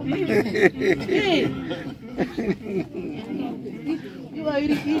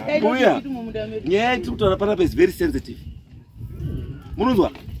 Buya. Nyaya yetiri panapa is very sensitive.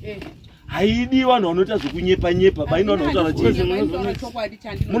 Munonzwa? Haidi vanhu vanoita zvekunyepa nyepa baina vanhu vanotaura chinhu.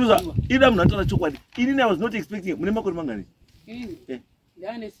 Munonzwa? Ida munhu anotaura chokwadi. Inini I was not expecting. Mune makore mangani?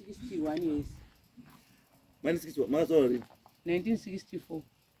 Ndane 61 years. Mane 61. Makazvarwa rini? 1964.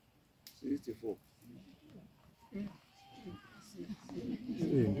 64.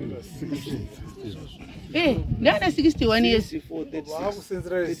 Ndane 61 years.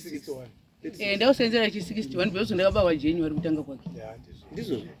 Wakusenzera 61. Ndausenzera 61 because ndakabarwa January kutanga kwake.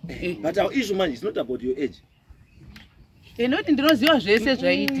 Ndizvo. But our issue man is not about your age. Noti ndinoziva zvese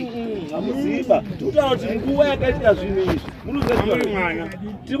zvaitika. Hamuziva. Tutaura kuti nguva yakaitika zvinhu izvi. Munoziva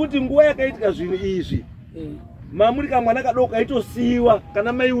tiri kuti nguva yakaitika zvinhu izvi. Mamuri kamwana kadoko kaitosiyiwa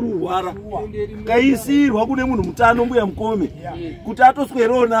kana mai ururwara. Kaisiyirwa kune munhu mutano mbuya mukome. Kuti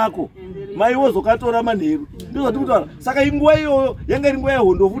atoswerawo nako. Mai wozokatora manheru. ndizvati kutaura. Saka inguva iyoyo yanga iri nguva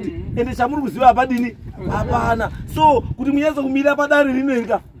yehondo futi, ende chamuri kuziva apadini hapana. So kuti munyatsa kumira padare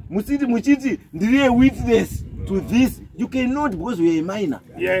rinoika muchiti ndiri a witness to this, you cannot, because you are a minor.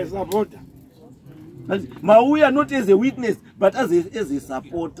 Yes, supporter. Mauya not as a witness but as a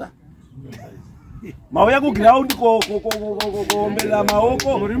supporter. Mauya kuground kuombela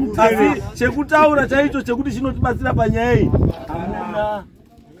maoko asi chekutaura chaicho chekuti chinotibatsira panyaya iyi hamuna.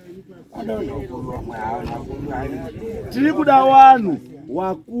 Tiri kuda vanhu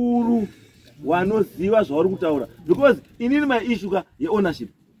vakuru vanoziva zvavari kutaura, because inini my issue yeownership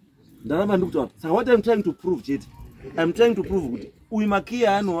ndaramba ndiri kutaura. Saka what I'm trying to prove chete, I'm trying to prove kuti uyu makiyi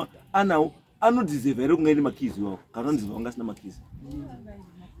anawo anodeserve here kunga ine makizi iwawo kana anodeserve kunga asina makizi.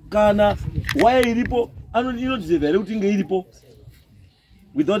 Kana waya iripo inodeserve here kuti inge iripo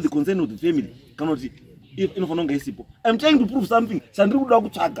without the consent of the family, kana kuti inofanira kunga isipo. I'm trying to prove something chandiri kuda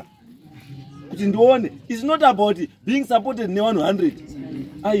kutsvaga kuti ndione. It's not about being supported ne 100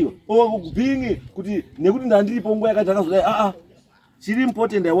 aiyo or being kuti nekuti ndandiripo nguva yakati akazodai. Chiri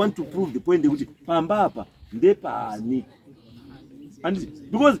important, I want to prove the point kuti pamba apa ndepani. And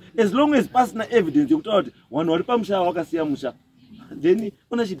because as long as personal evidence yokutaura kuti vanhu vari pamusha vakasiya musha, then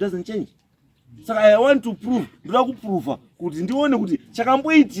ownership doesn't change. Saka I want to prove, ndoda kuprova kuti ndione kuti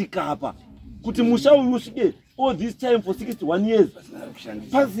chakamboitika apa kuti musha uyu usvike all this time for 61 years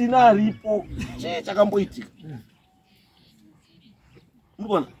pasina aripo. Chii chakamboitika?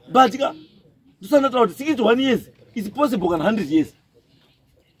 Mubona? But ndosandataura kuti 61 years is possible kana 100 years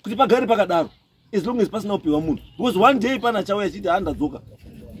kuti pagare pakadaro, as long as pasina upiwa munhu, because one day pana chauya chiti Yadzoka.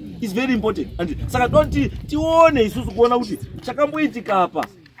 It's very important. And saka don't tione isusu kuona kuti chakamboitika apa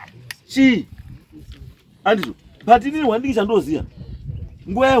chii andizvo. But inini wandingi chandoziya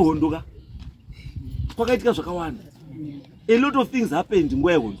nguva yehondoka kwakaitika zvakawanda. A lot of things happened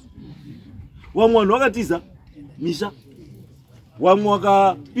nguva yehondo. Vamwe vanhu vakatiza misha, vamwe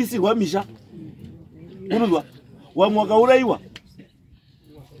vakapisirwa misha, unonzwa, vamwe vakaurayiwa,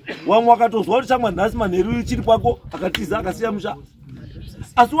 vamwe vakatozwa kuti chamwa nhasi manheru chiri kwako akatiza akasiya musha.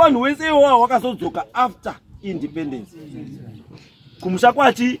 Asi vanhu vese iwawo vakazodzoka after independence kumusha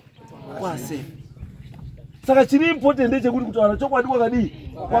kwase. Saka chiri important ndechekuti kutaura chokwadi kwakadii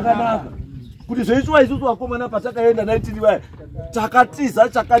kwakanaka, kuti zvoitwa isusu vakomana patakaenda 19 vaya takatiza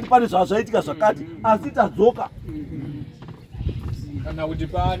chakati, pane zvazvaitika zvakati, asi tadzoka. Kana kuti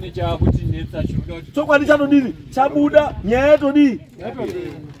pane chakutinetsa chinoda kuti chokwadi chanodini chabuda, nyaya yatodii,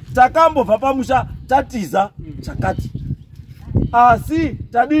 takambobva pamusha tatiza chakati, asi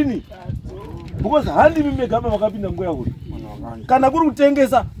tadini, because handimi megama vakapinda nguva yakuti kana kuri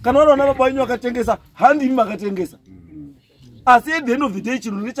kutengesa, kana vari vana baba venyu vakatengesa, handimi makatengesa. Asi at the end of the day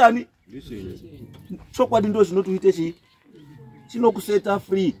chinhu ndechani? Chokwadi ndo chinotuite chii? Chinokuseta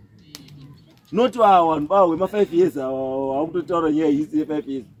free. Not vanhu bavo wema5 years vakutotaura nyaya hisi ye5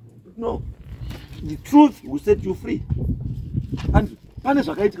 years. No, the truth will set you free. And pane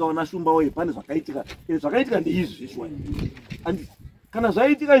zvakaitika wana shumba woye, pane zvakaitika ndeizvi zvishwa. And kana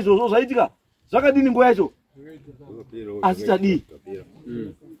zvaitika izvozvo zvaitika zvakadini nguva yacho, asi tadii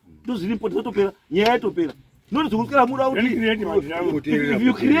ndozviripo totopera, nyaya yatopera. Not zvokuswera muda kuti if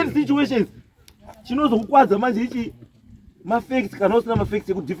you create situations chinozokukwadza manje ichi mafacts kana usina mafacts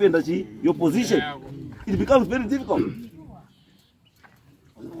ekudefenda chi your position, it becomes very difficult.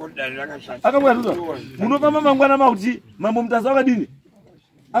 Akamwazva munofamba mangwana makuti mambo Mutasa wakadini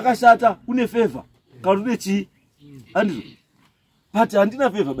akashata, une favor kana une chi andizvo. But handina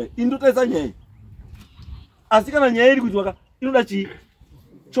favor bai, indotaisa nyaya. Asi kana nyaya iri kuti inoda chi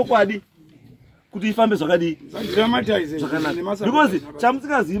chokwadi kuti ifambe zvakadii zvakanaka. Because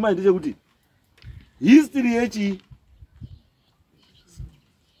chamusingazima ndechekuti history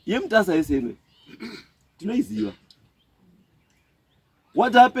yeMutasa yese tinoiziva.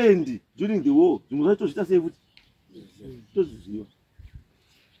 What happened during the war, zvimuzvaitochita sei futi tozviziva.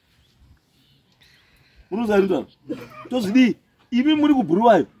 Munoziva tozvidii, imi muri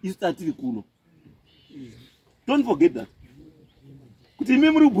kubhuruwayo, isu tatiri kuno. Don't forget that. Kuti imi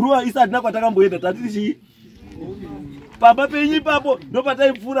muri kubhuruwayo, isu hatina kwatakamboenda, tatiri chii pamba penyu ipapo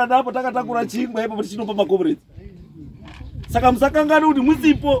ndopataipfuura napo takatakura chingwa ipapo tichinopa makomrades. Saka musakangana kuti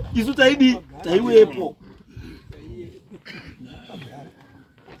musipo, isu taidii, taiwepo.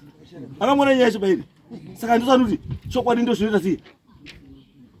 Akamona nyaya yacho. Saka ndosati kuti chokwadi ndo zvinoita sei,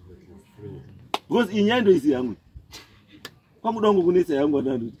 because inyaya ndo isi yangu kwanguda kungu kunetsa yangu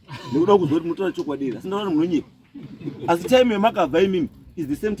anandi nekuda kuzoti mutora chokwadi, asi ndaona munonyepa. As time yemakabva imimi is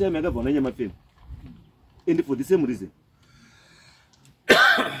the same time yakabva nanyamafeni, and for the same reason.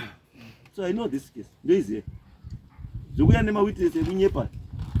 So I know this case. Ndo iziye zvokuya nemawitness ekunyepa.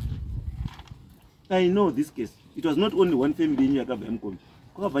 I know this case. It was not only one family in Yakabva Mkomi.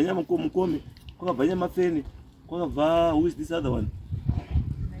 Kwakabva Mkomi, kwakabva Mafeni, kwakabva, who is this other one?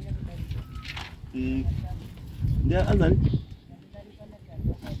 There are other.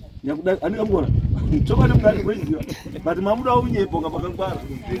 Yakamgona. Choka ndimdani kweziwa. But mamuda unyepo ngapakangwara.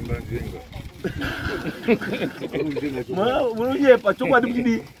 Munyepa choka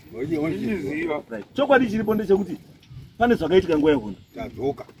ndimdini. Choka ndichiripo ndechekuti pane zvakaitika nguva yehondo.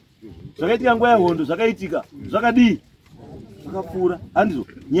 Yadzoka. Zvakaitika nguva yehondo, zvakaitika. Zvakadii? Zvakapfuura. Handizvo.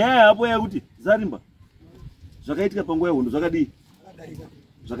 Nyaya yapo yakuti Zarimba. Zvakaitika panguva yehondo, zvakadii?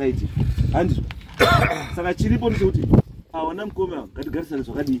 Zvakaitika. Handizvo. Saka chiripo ndechekuti awana Mukoma ngatigarisane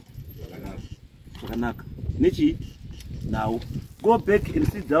zvakadii? Zvakanaka. Nechi? Now go back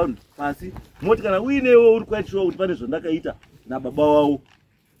and sit down pasi. Moti kana uinewo uri quite sure kuti pane zvandakaita nababa wavo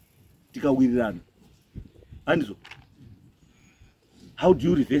tikawirirana. Handizvo. How do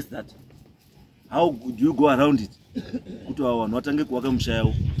you reverse that? How do you go around it? Kuti vanhu vatange kuvaka musha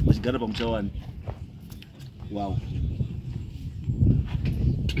yavo vachigara pamusha wani. Wow.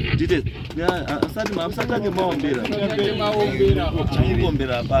 Dite, asati maamsatange maombera.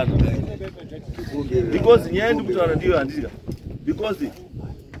 Maombera hapana. Because nyaya ndikutaura ndiyo handika. Because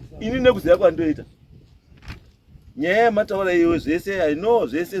ini nekuziva kwandoita. Nyaya yamataura iyo zvese I know,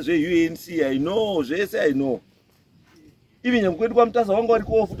 zvese zveUNC I know, zvese I know. Even nyamukwedu kwa Mutasa wanga vari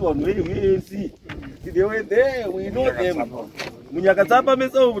kofuti vanhu veUNC. They were there, we know them. Munyaka dzapa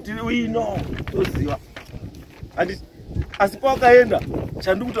mesa kuti we know, toziva. And asi pawakaenda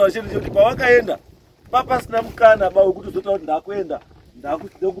chandikutaura chenyu chekuti pawakaenda papasina mukana bawo kuti uzotaura kuti ndakuenda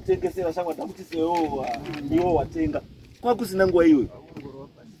ndakutengesera shangwa ndakuti sewo iwo watenga kwakusina nguva iyoyo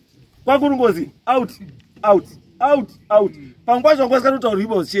kwakunongozi out panguva zvanga vasikatotaura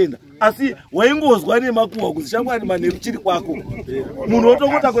ibo zichienda asi waingozwa nemakuhwa kuzi shangwa ani manheru chiri kwako munhu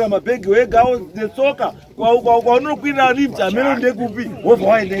wotongotakura mabhegi wega netsoka kwaunokwira lift ameno ndekupi wobva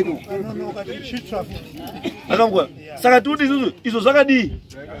waendeko akangwa saka tikuti isusu izvo zvakadii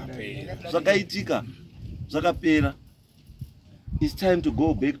zvakaitika zvakapera. It's time to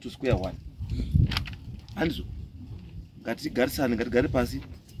go back to square one. Handizvo ngatigare pasi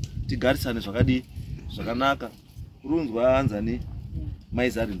tigarisane zvakadii zvakanaka. Kurunzwa anzani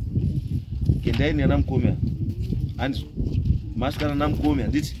maizarini kendai nana Mukoma. Handizvo masvikana na Mukoma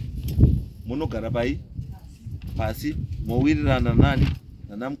handiti munogara pasi mowirirana nani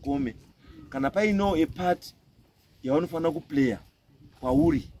nana Mukoma. Kana paino a part yaunofana kuplaya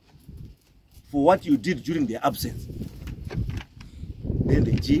kwauri for what you did during their absence, then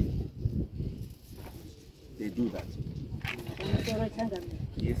they do that.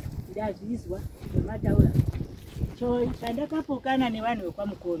 Yes. So chandakapokana nevanhu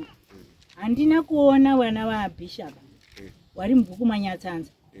vekwaMukondo handina kuona vana vaBhishop vari mubhuku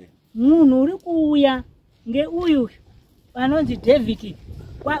Manyatsanza. Munhu uri kuuya ngeuyu vanonzi David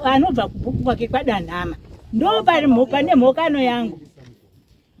vanobva kubhuku kwake kwadanhama ndo pane mhokano yangu.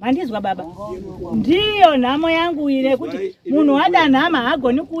 Mandizwa baba, ndiyo nhamo yangu ine kuti munhu wadanhama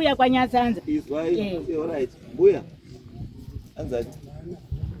hagoni kuuya kwaNyatsanza. Mbuya anzati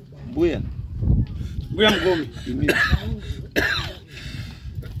Mbuya Mukoma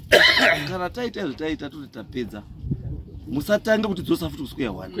kana taita toti tapedza musatange kuti dzosa futi kusquare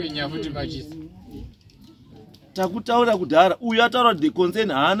one kwenya futi machisi takutaura kudhara uyu ataura the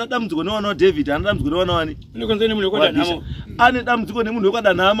concern haana dambudziko newana waDavid haana dambudziko newana wani ane dambudziko nemunhu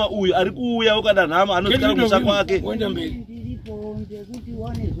wekwadanhama uyu ari kuuya wekwadanhama anosvika kumusha kwake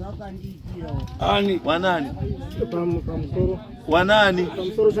wanani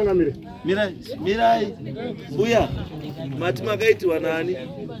mirai Mbuya mati makaiti wanani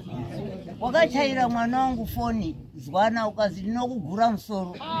wakachaira mwana wangu foni zwana ukazi ndinokugura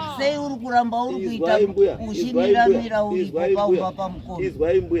musoro sei uri kuramba uri kuita ushimiramira uri paumba paMukoma.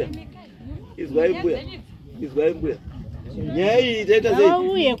 Izwai Mbuya nyaya iyi itaita sei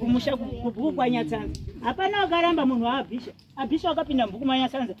auye kumusha kubhuku kwaNyatsanza hapana wakaramba munhu waAbhisha wakapinda mubhuku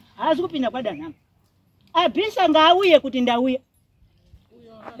maNyatsanza haazi kupinda kwadanhama. Abhisha ngaauye kuti ndauya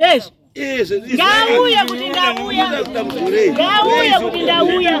ngauye kuti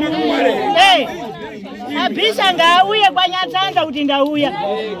ndauya Abhisha ngauye kwaNyatsanza kuti ndauya.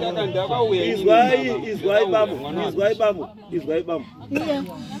 Izwai bambo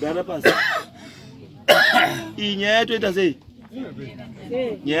gara pasi iyi nyaya yatoita sei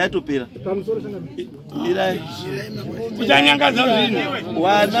nyaya yatopera mirai kuchanyangadza zvino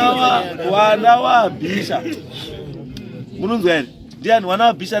wana waAbhisha munonzwa here ndiani wana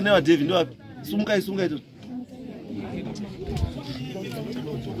waAbhisha newaDavid ndowapi sumukai toto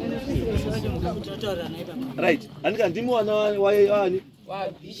right andika ndimi wana wani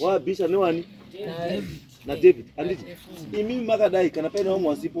waAbhisha newani naDavid handiti imimi makadai kana paine vamwe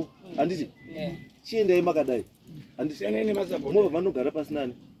wasipo handiti chiendai makadai handiti mova vanogara pasi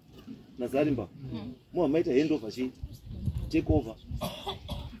nani nazarimba mova maita handover chii take over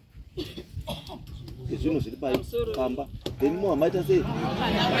zvinhu zviri pai pamba then mova maita sei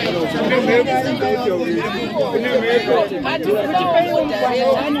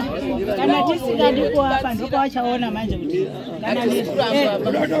kana tisingadi kuapa ndokwavachaona manje kuti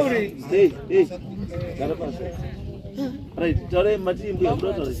gara pasi right taure matimbu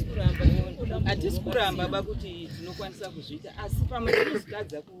yakudautaura hatisi kuramba bakuti tinokwanisa kuzviita asi pamwe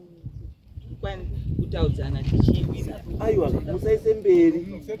tinozvikadza kutaudzana tichiwina. Aiwa, musaise mberi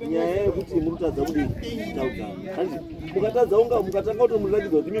nyaya yekuti murikutadza kuti taudzana. Hanzi mukatadza unga mukatanga kuti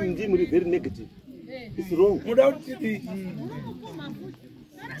muratidza kuti imi ndimi muri very negative. It's wrong.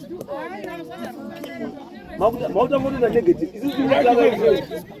 Mauta ngoti na negative. Isi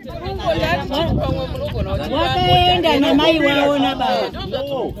wakaenda namai waona baba.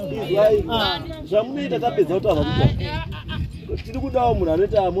 No, izwai. Zvamunoita tapedza kutaura kuti tiri kudawo munhu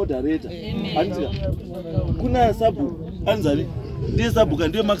anoita moderator. Handiti kuna sabu anzani ndiye sabuka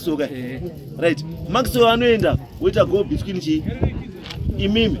ndiye Maxwell right. Maxwell anoenda woita go between chi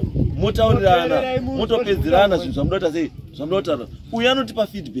imimi motaurirana motopedzerana zvinhu zvamunoita sei zvamunotaura uyu anotipa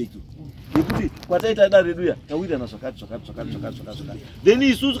feedback yekuti kwataita dare redu ya tawirana zvakati then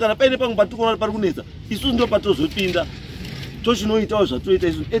isusu kana paine pamwe patikuona pari kunetsa isusu ndo patozopinda tochinoitawo zvatoita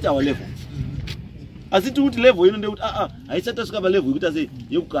isusu at our level. Asi tikuti level ino ndekuti haichatasvika palevel yekuti sei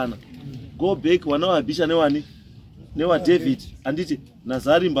yekukana go back wana wabhisha newani newa David anditi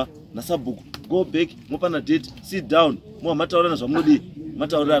nazarimba nasabuku go back mopana date sit down mwa mataurana zvamunodi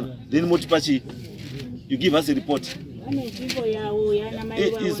mataurirana then motipa chi you give us a report.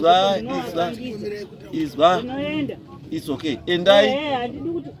 Iswa it's okay endai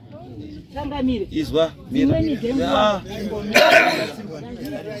izwa mira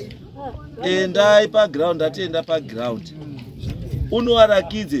endai paground atienda paground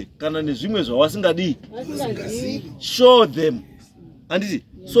unowarakidze kana nezvimwe zvawasingadi show them anditi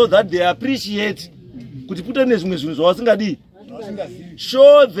so that they appreciate kuti pute nezvimwe zvinhu zvawasingadi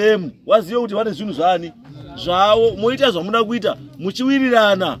show them wazive kuti vane zvinhu zvani zvavo moita zvamuda kuita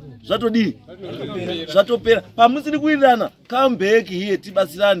muchiwirirana zvatodii zvatopera pamusiri kuwirirana come back here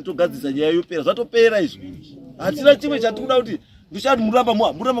tibatsirane togadzisa nyaya yopera zvatopera izvo hatina chimwe chatikuda kuti ndishati muramba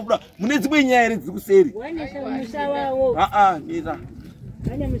kuda mune dzimwe nyaya here dziri kuseri mira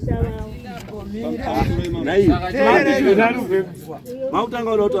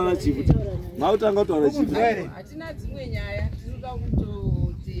mautanga kutaura chifuti mautanga kutaura chifuti hatina dzimwe nyaya tinoda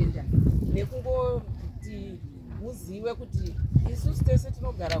kutotenda nekungoti muzive kuti isusu tese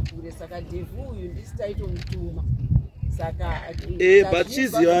tinogara kure saka devhu uyu ndisi taitomutuma saka but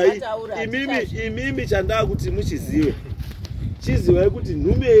chizivai imimi chandaa kuti muchizive chizivai kuti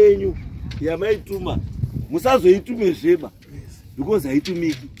nhume yenyu yamaituma musazoitume zveba because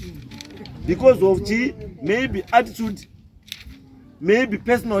haitumiki because of chi maybe attitude maybe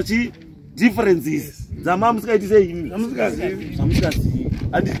personal chi differences dzama musikaiti sei zvamusikazivi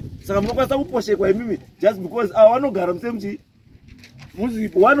and saka munokwanisa kuposhekwa imimi just because vanogara musemuchi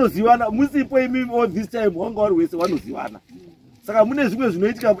vanozivana musipo imimi all this time wanga vari wese vanozivana saka mune zvimwe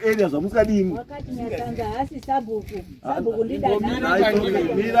zvinoitika muarea zvamusikadii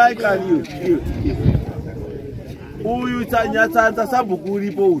mirai kani uyu nyatsanza sabhuku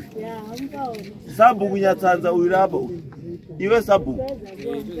uripo uyu sabhuku nyatsanza uyu rapa uyu iwe sabhuku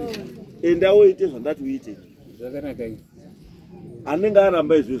enda woite zvandati uite anenge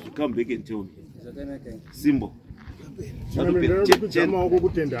aramba izvozvo come back and tell me simbo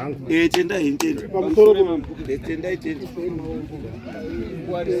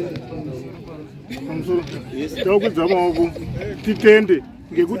taukudza maoko titende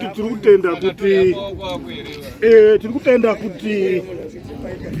ngekuti tiri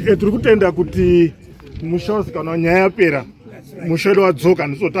kutenda kuti musha usikana nyaya yapera musha wedu wadzoka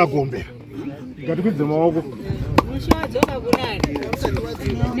ndisotagombera ngatikwidze maoko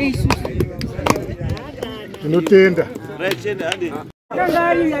tinotenda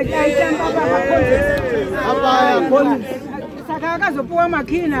saka akazopuwa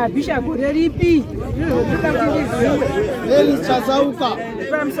makina bisha gore ripi chasauka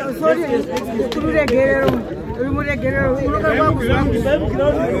kururegerero rumuregerero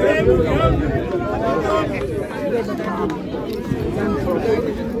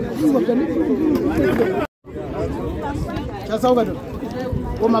chasauka to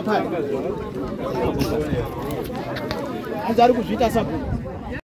omapaya anzi ari kuzviita sabu